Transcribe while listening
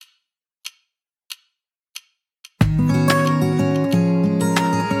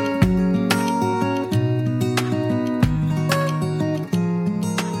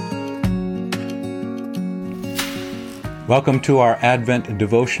Welcome to our Advent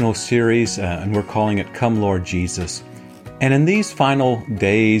devotional series, and we're calling it Come Lord Jesus. And in these final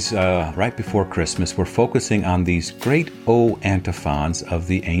days, right before Christmas, we're focusing on these great O antiphons of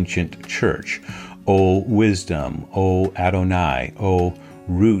the ancient church. O wisdom, O Adonai, O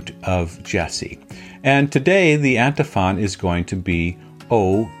root of Jesse. And today the antiphon is going to be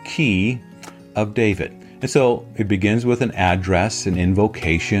O key of David. And so it begins with an address, an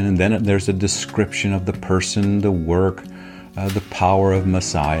invocation, and then there's a description of the person, the work, the power of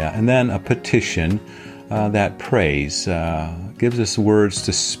Messiah, and then a petition that prays, gives us words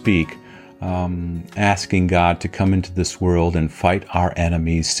to speak, asking God to come into this world and fight our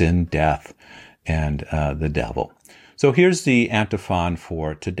enemies, sin, death, and the devil. So here's the antiphon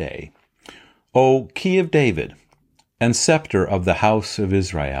for today. O key of David, and scepter of the house of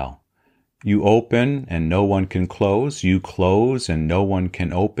Israel, you open and no one can close, you close and no one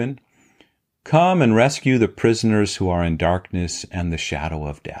can open. Come and rescue the prisoners who are in darkness and the shadow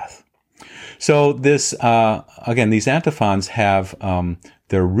of death. So this, again, these antiphons have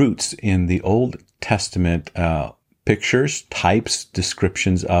their roots in the Old Testament pictures, types,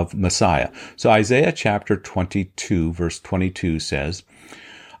 descriptions of Messiah. So Isaiah chapter 22, verse 22 says,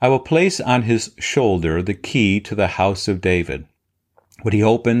 I will place on his shoulder the key to the house of David. What he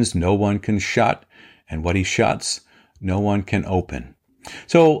opens, no one can shut, and what he shuts, no one can open.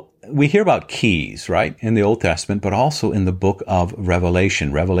 So we hear about keys, right, in the Old Testament, but also in the book of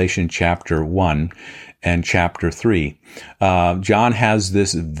Revelation, Revelation chapter 1 and chapter 3. John has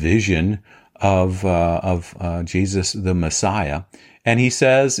this vision of Jesus, the Messiah, and he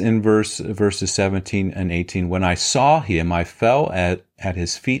says in verses 17 and 18, when I saw him, I fell at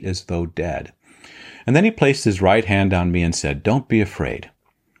his feet as though dead. And then he placed his right hand on me and said, don't be afraid.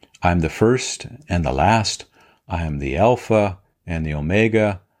 I am the first and the last. I am the Alpha and the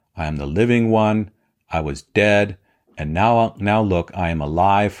Omega. I am the living one. I was dead. And now look, I am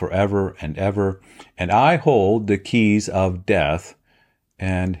alive forever and ever. And I hold the keys of death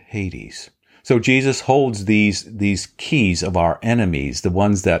and Hades. So Jesus holds these keys of our enemies, the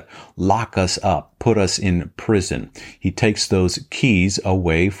ones that lock us up, put us in prison. He takes those keys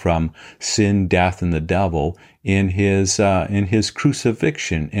away from sin, death, and the devil in his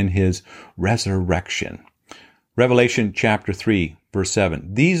crucifixion, in his resurrection. Revelation chapter 3, verse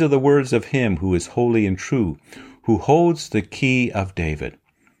 7. These are the words of him who is holy and true, who holds the key of David.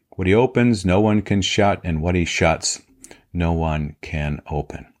 What he opens, no one can shut, and what he shuts, no one can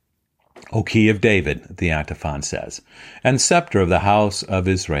open. O key of David, the antiphon says, and scepter of the house of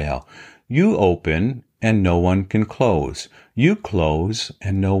Israel, you open and no one can close. You close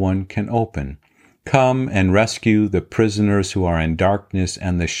and no one can open. Come and rescue the prisoners who are in darkness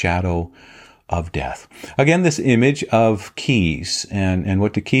and the shadow of death. Again, this image of keys, and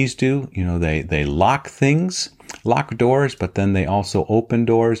what do keys do? You know, they lock things, lock doors, but then they also open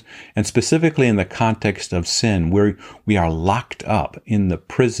doors. And specifically in the context of sin, where we are locked up in the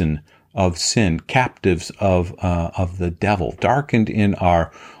prison of sin, captives of the devil, darkened in our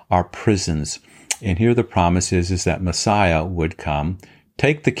prisons. And here the promise is that Messiah would come,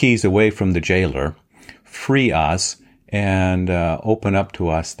 take the keys away from the jailer, free us, and open up to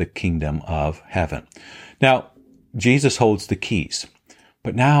us the kingdom of heaven. Now, Jesus holds the keys,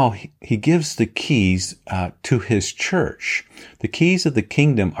 but now he gives the keys to his church. The keys of the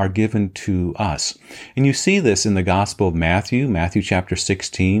kingdom are given to us. And you see this in the Gospel of Matthew, Matthew chapter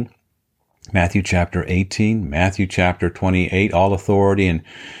 16, Matthew chapter 18, Matthew chapter 28, all authority in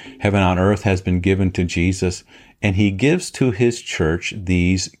heaven and on earth has been given to Jesus. And he gives to his church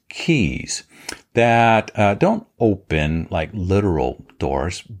these keys that don't open like literal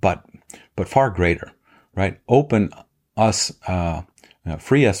doors, but far greater, right? Open us,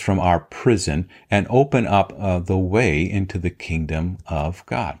 free us from our prison and open up the way into the kingdom of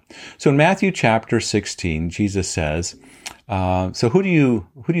God. So in Matthew chapter 16, Jesus says, so who do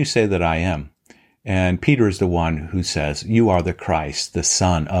you say that I am? And Peter is the one who says, you are the Christ, the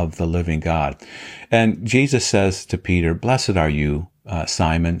Son of the living God. And Jesus says to Peter, blessed are you,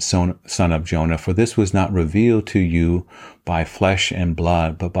 Simon, son of Jonah, for this was not revealed to you by flesh and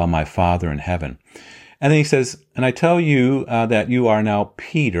blood, but by my Father in heaven. And then he says, and I tell you that you are now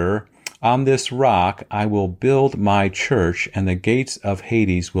Peter. On this rock I will build my church, and the gates of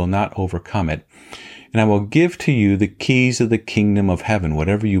Hades will not overcome it. And I will give to you the keys of the kingdom of heaven.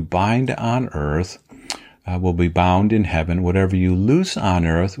 Whatever you bind on earth will be bound in heaven. Whatever you loose on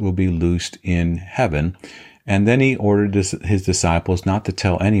earth will be loosed in heaven. And then he ordered his disciples not to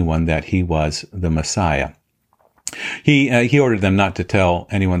tell anyone that he was the Messiah. He ordered them not to tell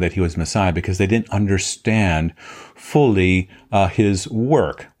anyone that he was Messiah because they didn't understand fully his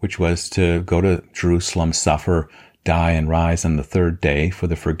work, which was to go to Jerusalem, suffer, die and rise on the third day for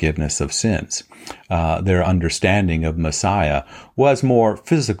the forgiveness of sins. Their understanding of Messiah was more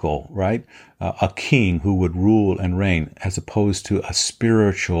physical, right? A king who would rule and reign, as opposed to a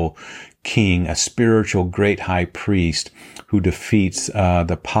spiritual king, a spiritual great high priest who defeats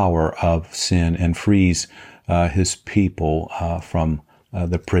the power of sin and frees his people from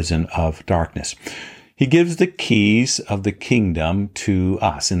the prison of darkness. He gives the keys of the kingdom to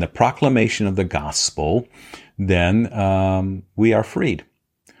us. In the proclamation of the gospel, then we are freed.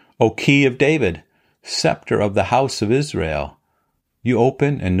 O key of David, scepter of the house of Israel, you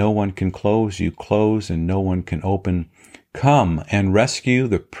open and no one can close. You close and no one can open. Come and rescue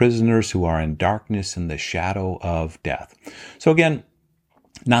the prisoners who are in darkness and the shadow of death. So again,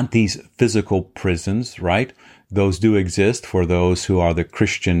 not these physical prisons, right? Those do exist for those who are the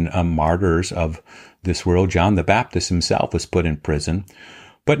Christian martyrs of this world. John the Baptist himself was put in prison.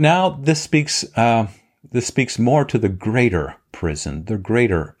 But now this speaks more to the greater prison, the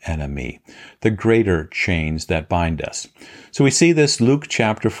greater enemy, the greater chains that bind us. So we see this Luke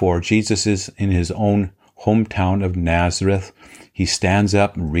chapter 4. Jesus is in his own hometown of Nazareth. He stands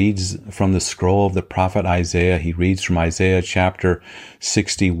up and reads from the scroll of the prophet Isaiah. He reads from Isaiah chapter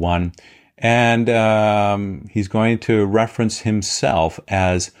 61. And he's going to reference himself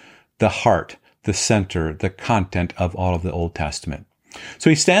as the heart, the center, the content of all of the Old Testament. So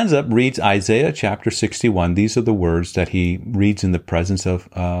he stands up, reads Isaiah chapter 61. These are the words that he reads in the presence of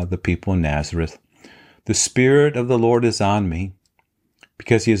the people in Nazareth. The Spirit of the Lord is on me,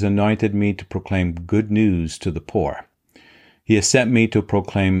 because he has anointed me to proclaim good news to the poor. He has sent me to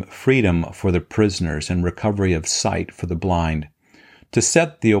proclaim freedom for the prisoners and recovery of sight for the blind, to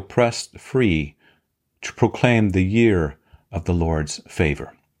set the oppressed free, to proclaim the year of the Lord's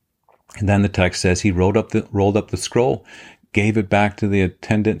favor. And then the text says he rolled up the scroll, gave it back to the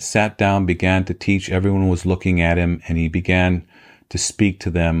attendant, sat down, began to teach. Everyone was looking at him, and he began to speak to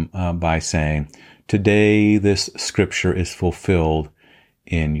them by saying, "Today this scripture is fulfilled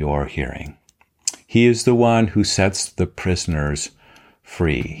in your hearing." He is the one who sets the prisoners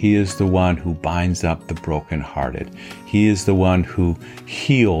free. He is the one who binds up the brokenhearted. He is the one who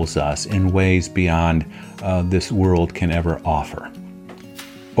heals us in ways beyond this world can ever offer.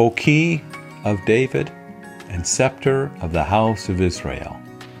 O key of David and scepter of the house of Israel,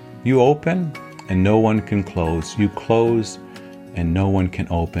 you open and no one can close. You close and no one can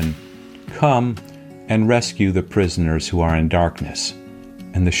open. Come and rescue the prisoners who are in darkness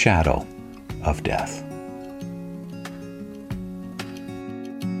and the shadow of death.